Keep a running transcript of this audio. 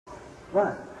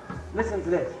But listen to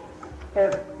this.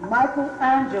 If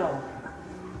Michelangelo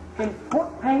can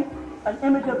paint an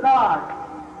image of God,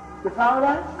 you follow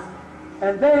that?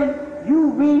 And then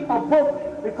you read a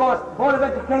book because Board of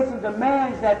Education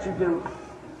demands that you do,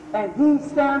 and he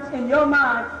stamps in your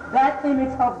mind that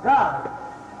image of God,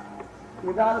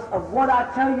 regardless of what I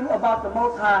tell you about the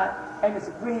Most High and the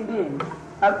Supreme Being.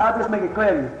 I'll just make it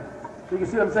clear to you, so you can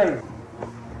see what I'm saying.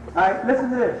 All right, listen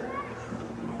to this.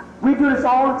 We do this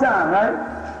all the time, right?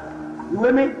 You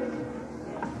with me?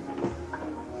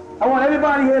 I want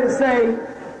everybody here to say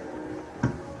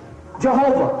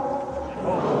Jehovah.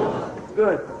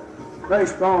 Good. Very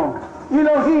strong.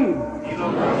 Elohim.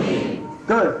 Elohim.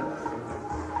 Good.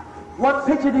 What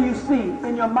picture do you see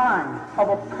in your mind of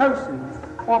a person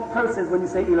or persons when you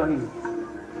say Elohim?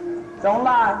 Don't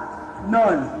lie.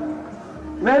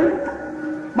 None. Ready?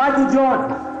 Michael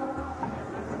Jordan.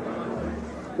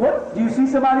 What? Do you see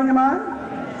somebody in your mind?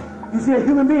 You see a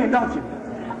human being, don't you?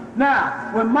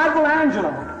 Now, when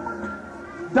Michelangelo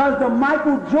does the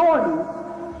Michael Jordan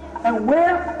and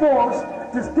wear force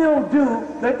to still do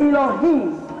the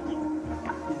Elohim,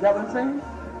 is that what I'm saying?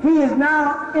 He is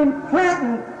now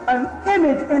implanting an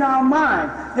image in our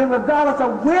mind that regardless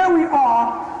of where we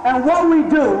are and what we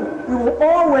do, we will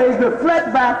always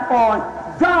reflect back on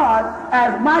God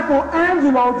as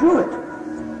Michelangelo drew it.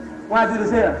 When I do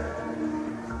this here.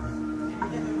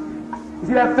 You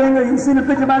see that finger? You see the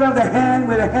picture of the hand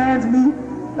where the hands meet?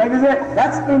 Like this?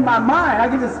 That's in my mind. I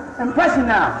get this impression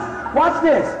now. Watch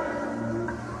this.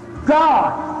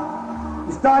 God.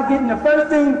 You start getting the first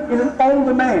thing is an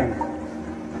older man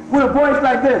with a voice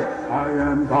like this. I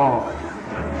am God.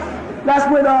 That's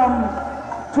what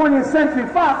 20th Century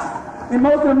Fox and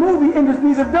most of the movie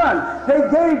industries have done. They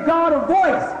gave God a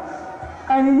voice.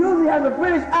 And he usually has a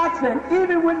British accent,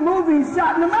 even with movies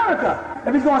shot in America.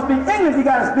 If he's going to speak English, he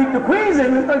got to speak the Queen's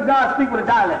English, because God speak with a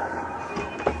dialect.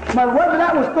 But whether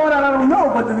that was thought out, I don't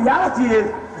know. But the reality is,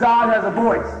 God has a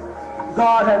voice.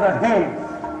 God has a hand.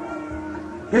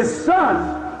 His son,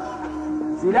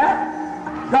 see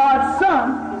that? God's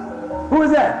son, who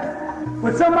is that?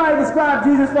 Would somebody describe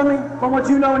Jesus for me, from what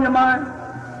you know in your mind?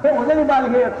 Hey, was anybody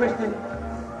here a Christian?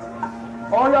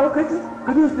 All y'all Christians?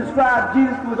 Could you describe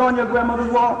Jesus who was on your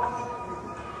grandmother's wall?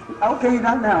 Okay,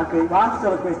 not now, okay. Well, I'm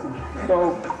still a Christian.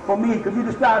 So, for me, could you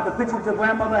describe the picture your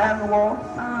grandmother had on the wall?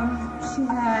 He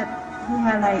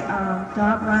had like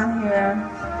dark brown hair,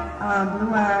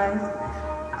 blue eyes,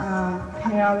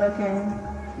 pale looking,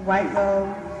 white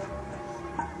robe.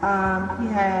 He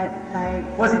had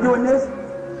like... Was he doing this?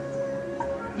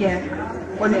 Yeah.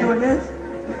 Was he doing this?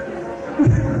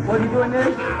 Was he doing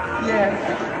this?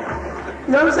 Yeah.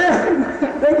 You know what I'm saying?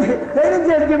 They didn't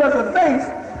just give us a face,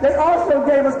 they also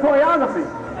gave us choreography.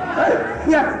 Right?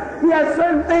 Yeah, he has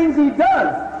certain things he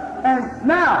does. And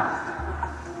now,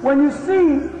 when you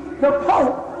see the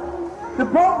Pope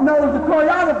knows the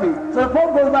choreography. So the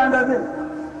Pope goes by and does this.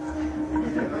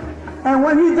 And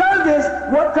when he does this,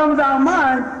 what comes to our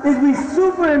mind is we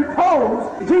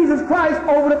superimpose Jesus Christ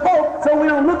over the Pope, so we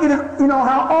don't look at it,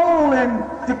 how old and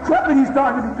decrepit he's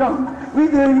starting to become. We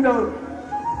do,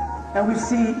 and we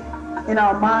see in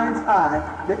our mind's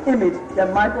eye the image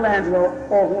that Michelangelo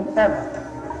or whomever.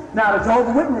 Now, the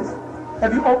Jehovah's Witness,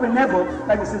 if you open their book,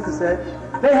 like the sister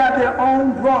said, they have their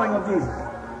own drawing of Jesus.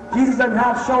 Jesus doesn't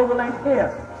have shoulder-length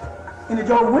hair. In the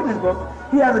Jehovah's Witness book,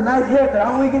 he has a nice haircut. I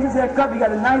don't know where he gets his haircut, he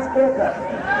got a nice haircut.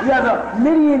 He has a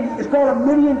Midian, it's called a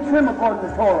Midian trim according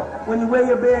to Torah. When you wear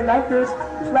your beard like this,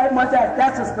 it's like mustache.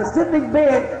 That's a specific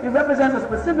beard. It represents a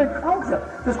specific culture.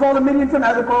 It's called a Midian trim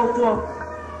as opposed to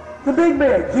the big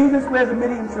beard. Jesus wears a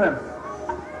Midian trim.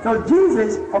 So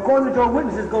Jesus, according to Jehovah's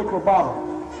Witnesses, goes to a barber.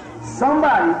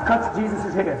 Somebody cuts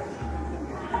Jesus' hair.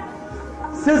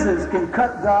 Scissors can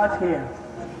cut God's hair.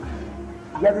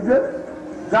 You get the drift?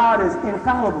 God is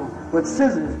infallible, but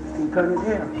scissors can cut his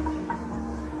hair.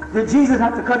 Did Jesus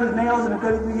have to cut his nails in the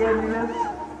 33 years he lived?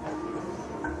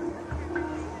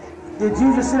 Did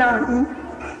Jesus sit down and eat?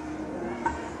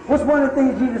 What's one of the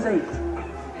things Jesus ate?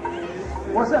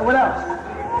 What's that? What else?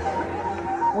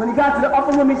 When he got to the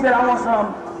upper room, he said, I want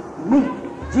some meat.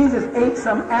 Jesus ate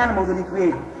some animal that he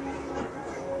created.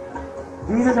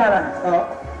 Jesus had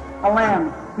a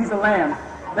lamb, piece of lamb.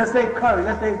 Let's say curry.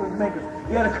 Let's say makers.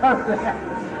 He had a curry lamb.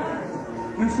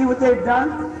 You see what they've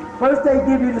done? First they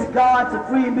give you this God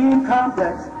Supreme Being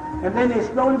complex, and then they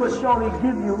slowly but surely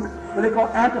give you what they call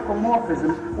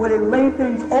anthropomorphism, where they lay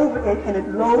things over it, and it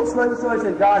slowly but surely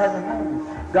says God has a hand.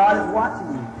 God is watching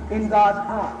you in God's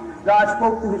heart. God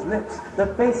spoke through his lips, the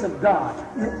face of God.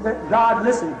 God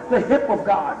listened, the hip of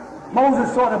God.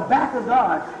 Moses saw the back of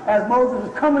God as Moses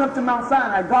was coming up to Mount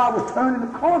Sinai. God was turning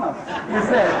the corner,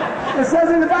 it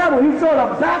says in the Bible, he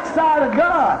saw the backside of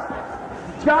God.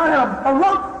 God had a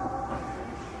lump.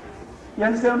 You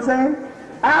understand what I'm saying?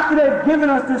 After they've given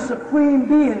us the supreme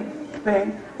being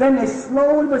thing, then they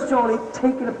slowly but surely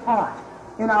take it apart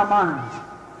in our minds.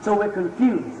 So we're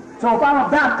confused. So if I'm a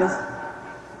Baptist,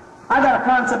 I got a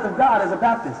concept of God as a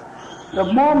Baptist. The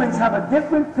Mormons have a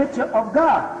different picture of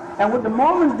God. And what the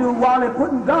Mormons do while they're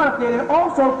putting God up there, they're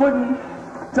also putting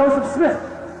Joseph Smith.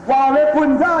 While they're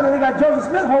putting God there, they got Joseph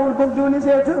Smith holding the book doing this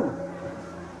here too.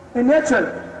 In their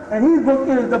church. And his book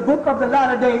is the Book of the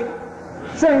Latter-day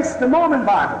Saints, the Mormon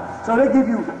Bible. So they give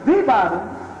you the Bible,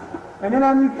 and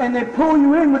then they pull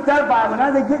you in with that Bible.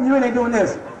 Now they're getting you in, they're doing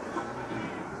this.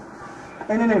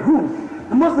 And then they whoo.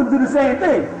 The Muslims do the same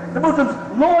thing. The Muslims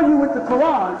lure you with the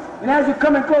Quran, and as you're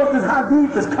coming close, this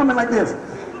hadith is coming like this.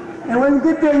 And when you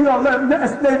get there, you know,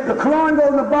 the Quran goes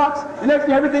in the box, and next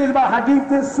thing everything is about hadith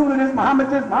this, Sunnah this,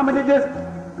 Muhammad did this.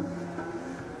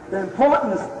 The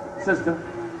importance, sister,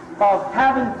 of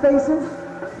having faces.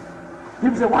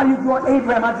 People say, why do you draw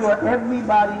Abraham? I draw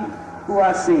everybody who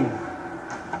I see. You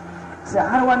say,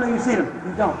 how do I know you see them?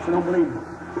 You don't, so don't believe me.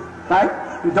 Right?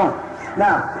 You don't.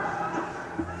 Now,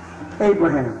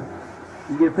 Abraham.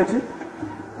 Did you get a picture?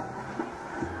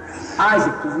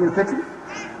 Isaac. Did you get a picture?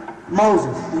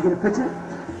 Moses. Did you get a picture?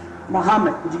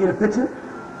 Muhammad. Did you get a picture?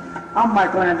 I'm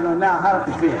Michelangelo now. How does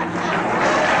it feel?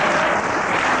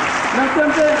 You know what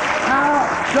I'm saying?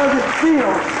 How does it feel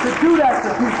to do that to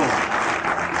people?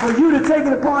 For you to take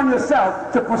it upon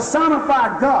yourself to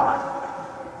personify God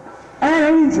and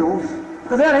angels,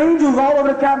 because there are angels all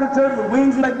over the Catholic Church with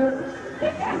wings like this.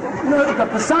 You know, to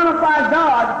personify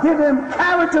God, give him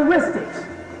characteristics,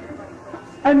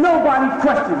 and nobody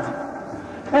questions it.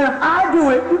 And if I do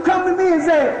it, you come to me and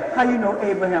say, how you know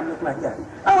Abraham looked like that?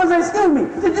 I would say, excuse me,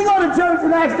 did you go to church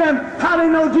and ask them how they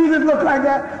know Jesus looked like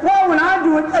that? Well, when I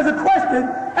do it as a question,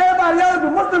 everybody else,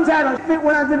 the Muslims had a fit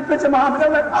when I did a picture of Muhammad. They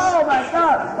were like, oh my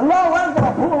God, Allah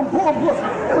Akbar, boom.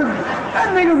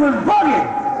 That nigga was bugging.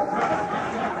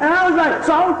 And I was like,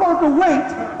 so I'm supposed to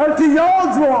wait until y'all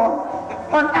draw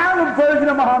an Arab version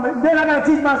of Muhammad, then I gotta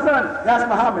teach my son, that's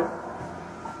Muhammad.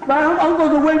 Right? I'm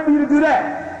supposed to wait for you to do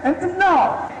that. And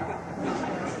no.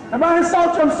 If I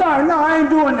insult you, I'm sorry. No, I ain't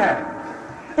doing that.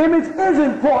 Image is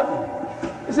important.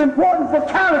 It's important for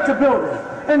character building.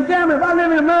 And damn it, if I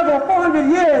live in America for 400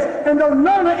 years and don't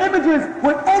none of the images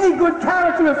with any good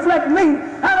character reflect me,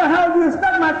 how the hell do you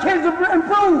expect my kids to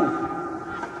improve?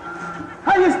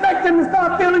 How do you expect them to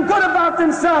start feeling good about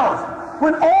themselves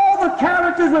when all the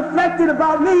characters reflected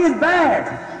about me is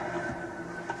bad?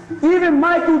 Even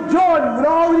Michael Jordan, with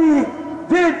all he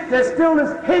did, there's still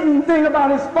this hidden thing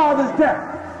about his father's death.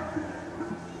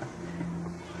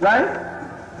 Right?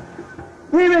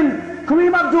 Even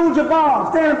Kareem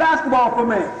Abdul-Jabbar, staying in basketball for a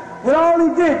minute. With all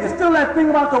he did, there's still that thing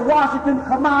about the Washington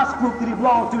Hamas group that he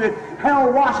belonged to that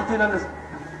held Washington under.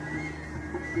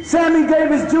 Sammy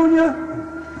Davis Jr.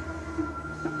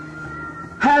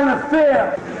 had an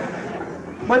affair,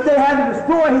 but they had to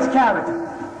destroy his character.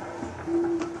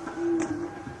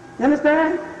 You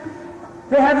understand?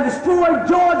 They had to destroy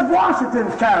George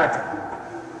Washington's character.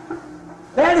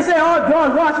 They had to say, oh,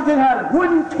 George Washington had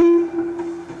wooden teeth,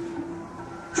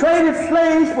 traded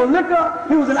slaves for liquor,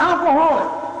 he was an alcoholic.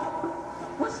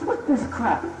 What's with this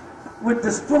crap? With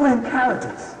destroying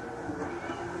characters.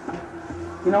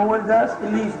 You know what it does?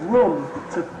 It leaves room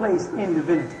to place in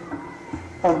divinity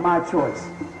of my choice.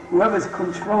 Whoever's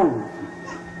controlled.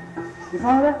 You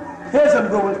follow that? Here's some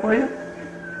good ones for you.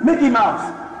 Mickey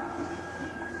Mouse.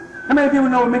 How many people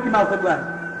know what Mickey Mouse looks like?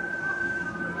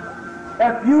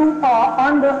 If you are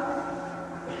under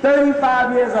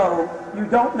 35 years old, you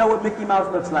don't know what Mickey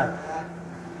Mouse looks like.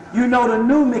 You know the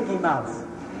new Mickey Mouse.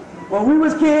 When we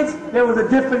was kids, there was a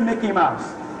different Mickey Mouse.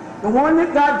 The one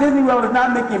that got Disney World is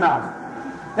not Mickey Mouse.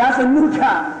 That's a new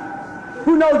guy.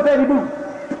 Who knows Betty Boop?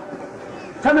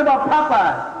 Tell me about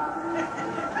Popeye.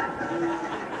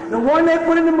 The one they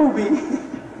put in the movie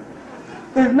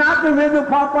is not the original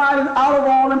Popeye and Olive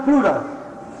Oyl and Pluto.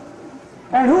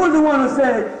 And who was the one who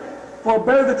said, for a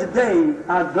burger today,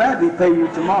 I'll gladly pay you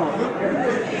tomorrow?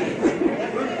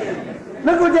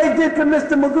 Look what they did to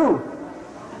Mr. Magoo.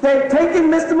 They've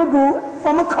taken Mr. Magoo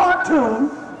from a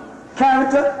cartoon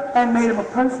character and made him a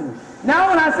person. Now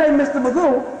when I say Mr.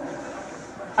 Magoo,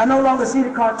 I no longer see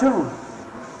the cartoon.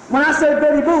 When I say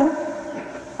Betty Boop,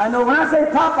 I know. When I say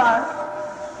Popeye,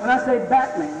 when I say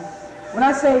Batman, when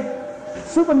I say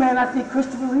Superman, I see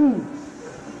Christopher Reeve.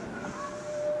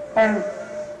 And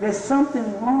there's something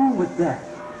wrong with that.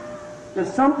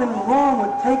 There's something wrong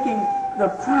with taking the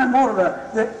primordial,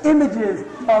 the images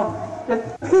of the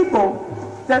people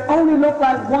that only look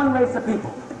like one race of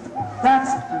people.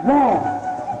 That's wrong.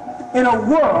 In a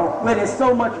world where there's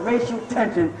so much racial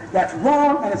tension, that's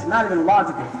wrong, and it's not even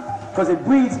logical, because it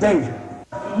breeds danger.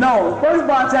 No, the first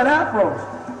Bart had afros,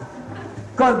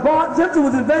 because Bart Simpson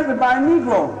was invented by a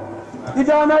Negro. Did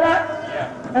y'all know that?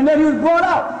 Yeah. And then he was brought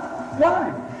out. Why?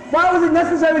 Why was it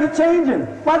necessary to change him?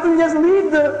 Why didn't he just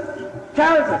leave the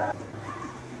character?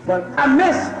 But I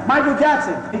miss Michael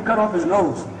Jackson. He cut off his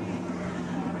nose.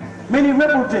 Minnie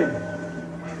Riperton,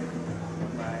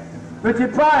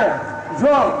 Richard Pryor,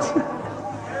 drugs.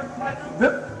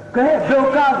 Go ahead, Bill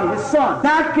Cosby, his son.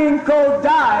 Nat King Cole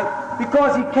died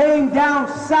because he came down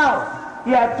south.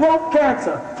 He had throat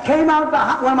cancer. Came out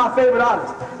one of my favorite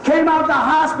artists. Came out the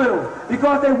hospital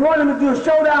because they wanted him to do a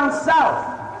show down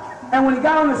south. And when he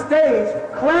got on the stage,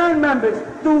 Klan members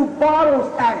threw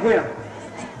bottles at him,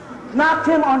 knocked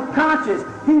him unconscious.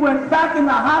 He went back in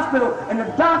the hospital, and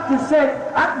the doctor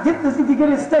said, get this if you get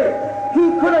his state. He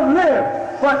could have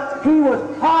lived, but he was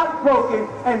heartbroken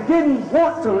and didn't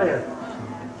want to live.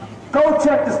 Go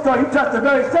check the story. You touched a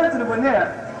very sensitive one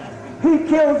there. He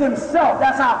killed himself.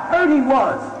 That's how hurt he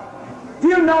was. Do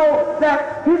you know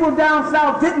that people down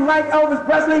south didn't like Elvis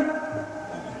Presley?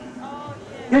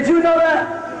 Did you know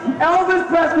that? Elvis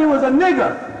Presley was a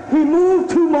nigger. He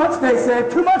moved too much, they said,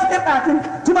 too much hip acting,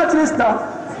 too much of this stuff.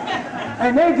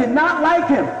 And they did not like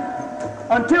him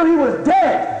until he was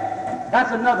dead.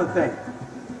 That's another thing.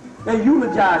 They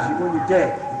eulogize you when you're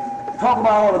dead. Talk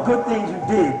about all the good things you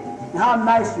did and how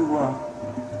nice you were.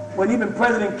 When even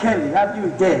President Kennedy, after he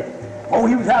was dead, oh,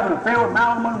 he was having an affair with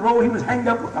Marilyn Monroe. He was hanged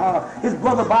up with his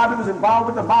brother Bobby was involved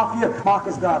with the mafia.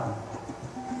 Marcus Garvey.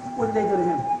 What did they do to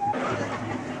him?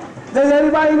 Does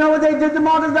anybody know what they did to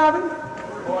Marcus Garvey?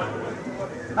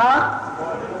 Huh?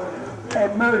 They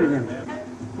murdered him.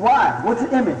 Why? What's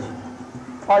the image?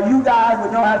 Are you guys,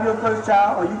 when y'all have your first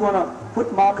child, are you going to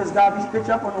put Marcus Garvey's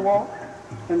picture up on the wall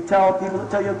and tell people,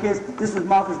 tell your kids, this is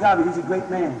Marcus Garvey, he's a great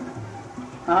man?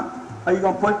 Huh? Are you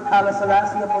going to put Haile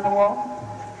Selassie up on the wall?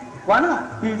 Why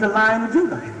not? He's the Lion of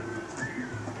Judah.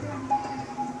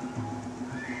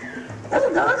 Yes,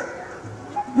 it does.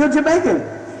 You're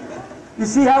Jamaican. You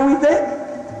see how we think?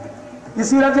 You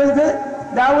see what I just did?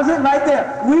 That was it right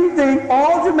there. We think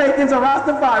all Jamaicans are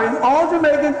Rastafarians, all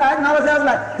Jamaicans acknowledge us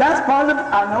like, that's part of the,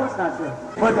 I know it's not true.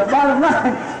 But the bottom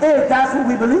line is that's what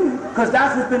we believe, because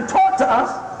that's what's been taught to us.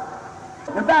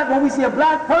 In fact, when we see a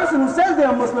black person who says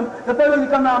they're a Muslim, the first thing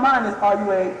that comes to our mind is, are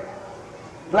you a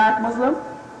black Muslim?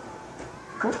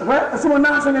 Someone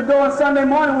knocks on your door on Sunday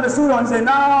morning with a suit on and say,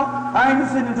 no, I ain't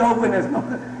sitting in Jehovah's Witness. No,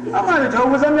 I'm not a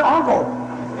Jehovah's, I'm your uncle.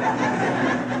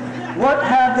 What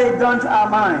have they done to our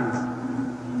minds?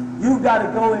 You've got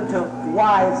to go into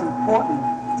why it's important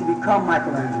to become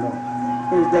Michelangelo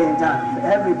in his day and time, for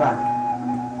everybody,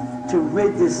 to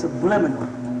rid this subliminal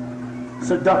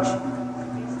seduction.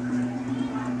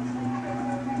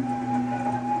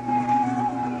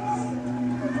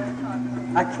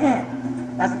 I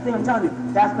can't. That's the thing I'm telling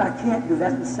you. That's what I can't do.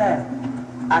 That's what's sad.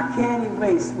 I can't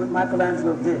erase what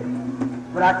Michelangelo did.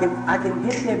 But I can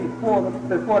get there before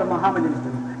the Mohammedans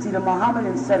do. See, the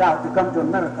Mohammedans set out to come to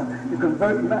America to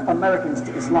convert Americans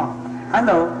to Islam. I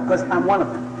know, because I'm one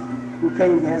of them who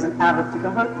came here as an Arab to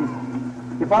convert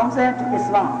people. If I'm saying to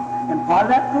Islam, and part of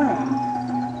that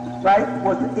plan, right,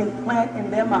 was to implant in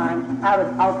their mind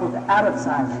Arab outlook, the Arab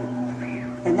side of you.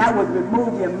 And that would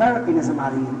remove the Americanism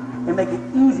out of you and make it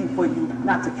easy for you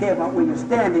not to care about where you're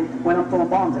standing when I'm throwing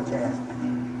bombs at your ass.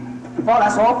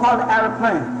 That's all part of the Arab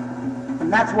plan.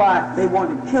 And that's why they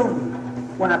wanted to kill me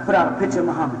when I put out a picture of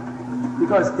Muhammad.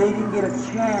 Because they didn't get a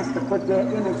chance to put their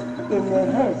image in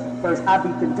their heads first. I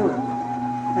beat them to it.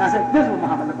 And I said, this is what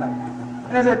Muhammad looked like.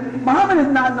 And I said, Muhammad is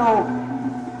not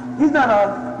he's not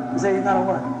a, he's not a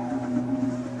what?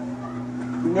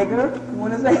 Nigger, you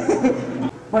want to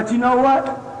say? But you know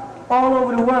what? All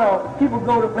over the world, people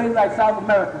go to places like South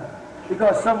America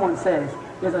because someone says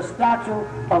there's a statue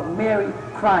of Mary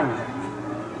crying.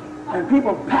 And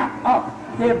people pack up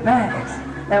their bags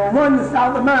and run to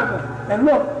South America and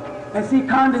look and see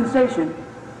condensation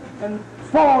and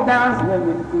fall down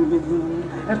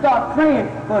and start praying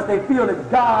because they feel that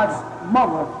God's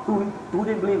mother, who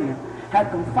didn't believe in him, had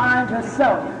confined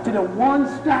herself to the one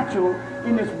statue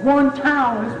in this one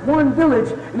town, this one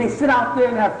village, and they sit out there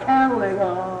and have candles and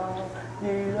oh,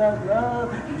 Jesus,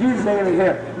 love. Jesus ain't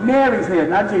here. Mary's here,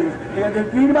 not Jesus. They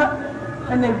read about it,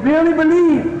 and they really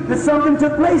believe that something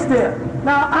took place there.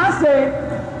 Now I say,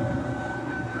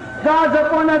 God's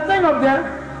up on that thing up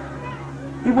there.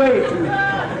 He waved to me.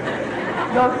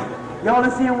 Y'all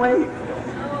didn't see him wave?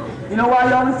 You know why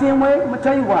y'all didn't see him wave? I'm going to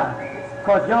tell you why.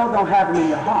 Because y'all don't have them in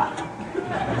your heart.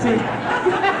 See?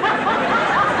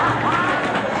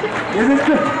 This is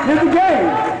the game.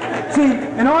 See,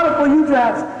 in order for you to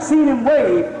have seen him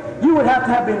wave, you would have to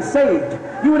have been saved.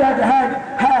 You would have to have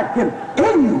had him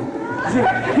in you. See,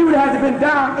 he would have to have been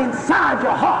down inside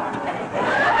your heart.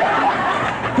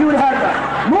 He would have to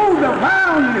move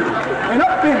around you and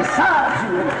up inside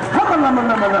you.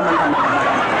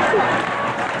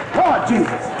 Lord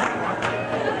Jesus.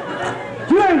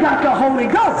 You ain't got the Holy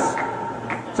Ghost.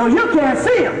 So you can't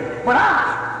see him. But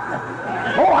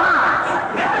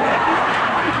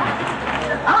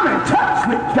I'm in touch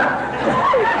with God.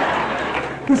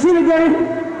 You see the game?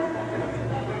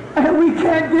 And we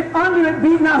can't get under it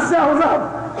beating ourselves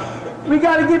up. We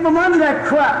got to get from under that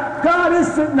crap. God is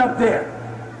sitting up there.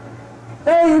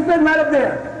 Hey, he's sitting right up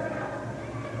there.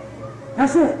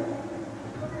 That's it.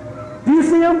 Do you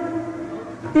see him?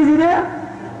 Is he there?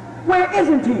 Where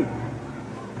isn't he?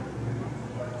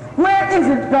 Where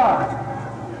isn't God?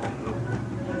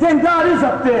 Then God is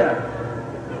up there.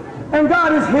 And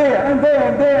God is here and there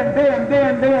and there and there and there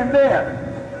and there and there.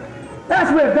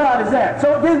 That's where God is at.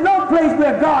 So there's no place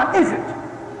where God isn't.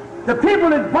 The people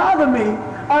that bother me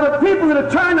are the people that are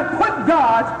trying to put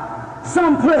God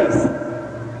someplace.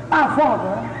 Our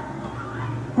Father,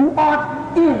 who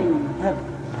art in heaven.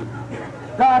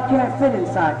 God can't fit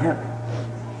inside heaven.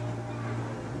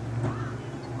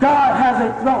 God has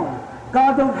a throne.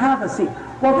 God don't have a seat.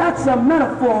 Well, that's a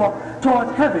metaphor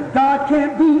towards heaven. God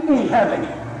can't be in heaven.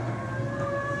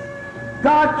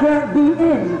 God can't be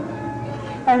in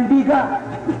and be God.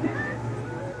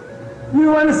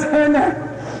 You understand that?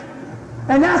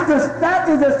 And that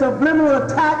is a subliminal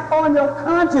attack on your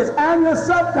conscious and your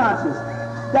subconscious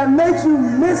that makes you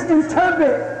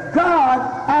misinterpret God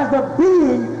as the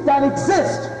being that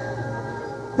exists,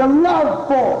 the love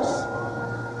force,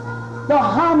 the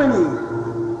harmony,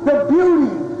 the beauty,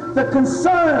 the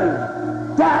concern.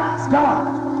 That's God.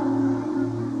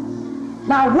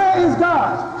 Now, where is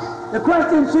God? The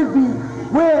question should be,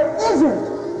 where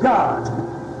isn't God?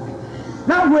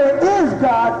 Not where is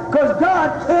God, because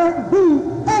God can't be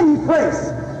any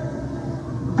place.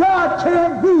 God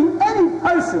can't be any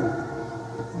person.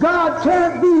 God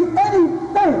can't be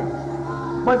anything.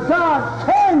 But God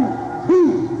can be.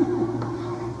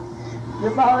 You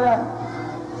follow that?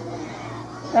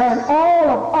 And all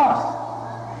of us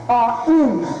are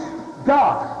in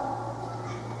God.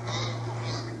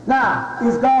 Now,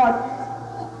 is God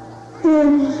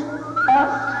in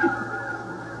us?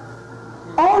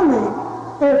 Only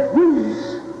if we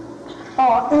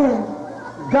are in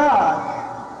God.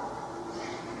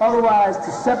 Otherwise,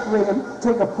 to separate him,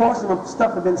 take a portion of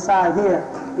stuff that's inside here,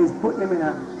 is putting him in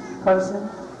a person, a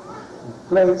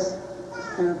place,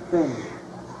 and a thing.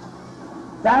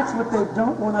 That's what they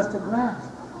don't want us to grasp.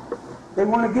 They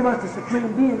want to give us the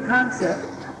supreme being concept,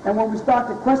 and when we start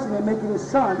to question, they make it his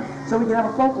son, so we can have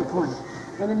a focal point.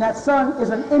 And then that son is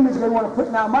an image they want to put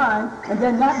in our mind, and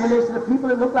then that relates to the people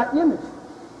that look like the image.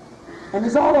 And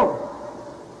it's all over.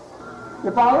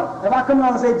 You follow? If I come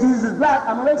along and say Jesus is black,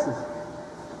 I'm a racist.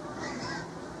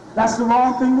 That's the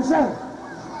wrong thing to say.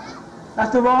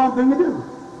 That's the wrong thing to do.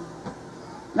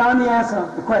 Now let me answer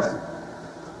the question.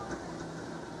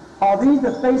 Are these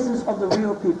the faces of the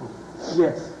real people?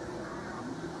 Yes.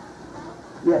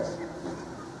 Yes.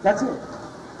 That's it.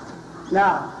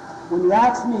 Now, when you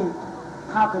ask me,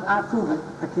 how can I prove it?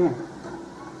 I can't.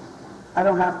 I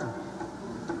don't have to.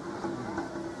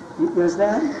 You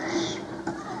understand?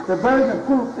 The burden of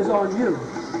proof is on you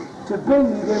to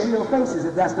bring me their real faces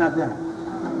if that's not them.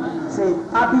 Say,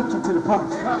 I beat you to the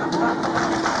punch.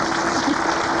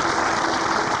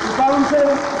 You follow what I'm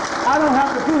saying? I don't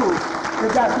have to prove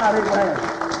that that's not Abraham.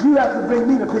 You have to bring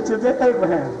me the picture of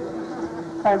Abraham.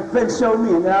 And then show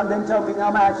me, and then tell me, now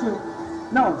I'm going to ask you,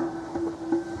 no,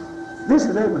 this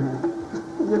is Abraham.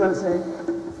 You're going to say,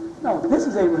 no, this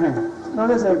is Abraham. No,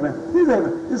 this is Abraham. This is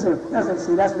Abraham. This is Abraham. That's it.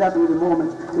 See, that's what happens with the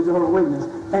Mormons, the Jehovah's Witnesses,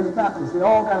 and the Baptists. They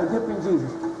all got a different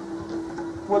Jesus.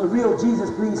 Will the real Jesus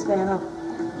please stand up?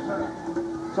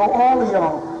 So all of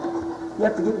y'all, you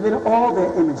have to get rid of all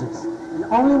their images. And the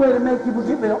only way to make people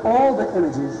get rid of all the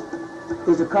images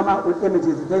is to come out with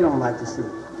images that they don't like to see.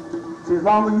 See, as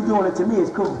long as you're doing it to me,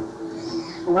 it's cool.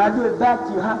 But when I do it back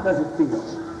to you, how does it feel?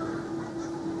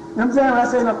 You know what I'm saying? When I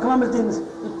say, no, Columbus didn't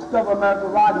discover America,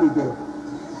 Rodney did.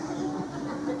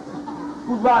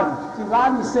 Who's Rodney? See,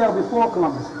 Rodney sailed before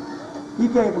Columbus. He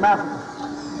came from Africa.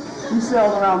 He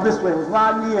sailed around this way. It was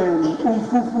Rodney and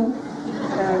Umfufu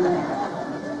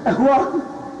and what?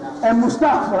 And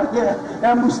Mustafa,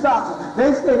 yeah, and Mustafa.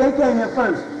 They came here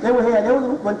first. They were here.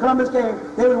 When Columbus came,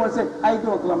 they were the ones that said, how you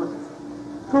doing, Columbus?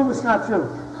 Prove it's not true.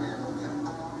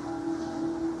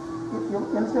 You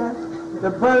understand? The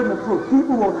burden of proof.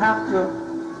 People will have to,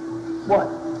 what?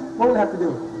 What will they have to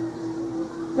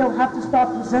do? They'll have to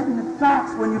start presenting the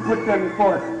facts when you put them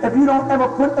before it. If you don't ever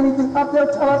put anything up,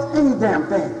 they'll tell us any damn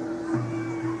thing.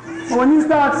 But when you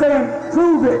start saying,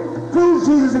 prove it, prove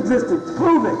Jesus existed,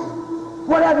 prove it.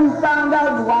 What have you found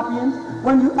out, you Wapians?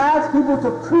 When you ask people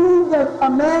to prove that a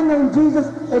man named Jesus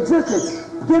existed,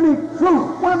 give me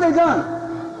proof. What have they done?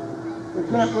 They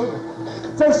can't prove it.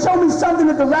 Say, show me something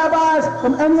that the rabbis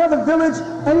from any other village,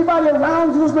 anybody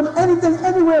around Jerusalem, anything,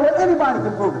 anywhere where anybody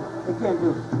can prove it. They can't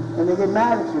do it. And they get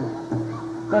mad at you.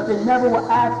 Because they never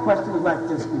were asked questions like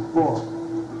this before.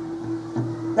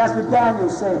 That's what Daniel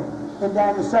said in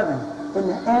Daniel 7. In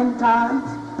the end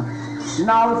times,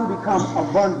 knowledge will become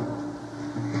abundant.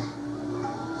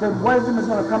 So wisdom is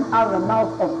going to come out of the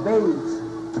mouth of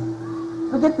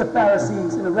babes. Forget the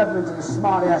Pharisees and the reverends and the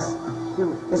smart-ass.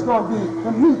 It's going to be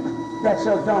the meek that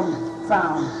shall dumb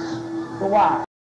found the wise.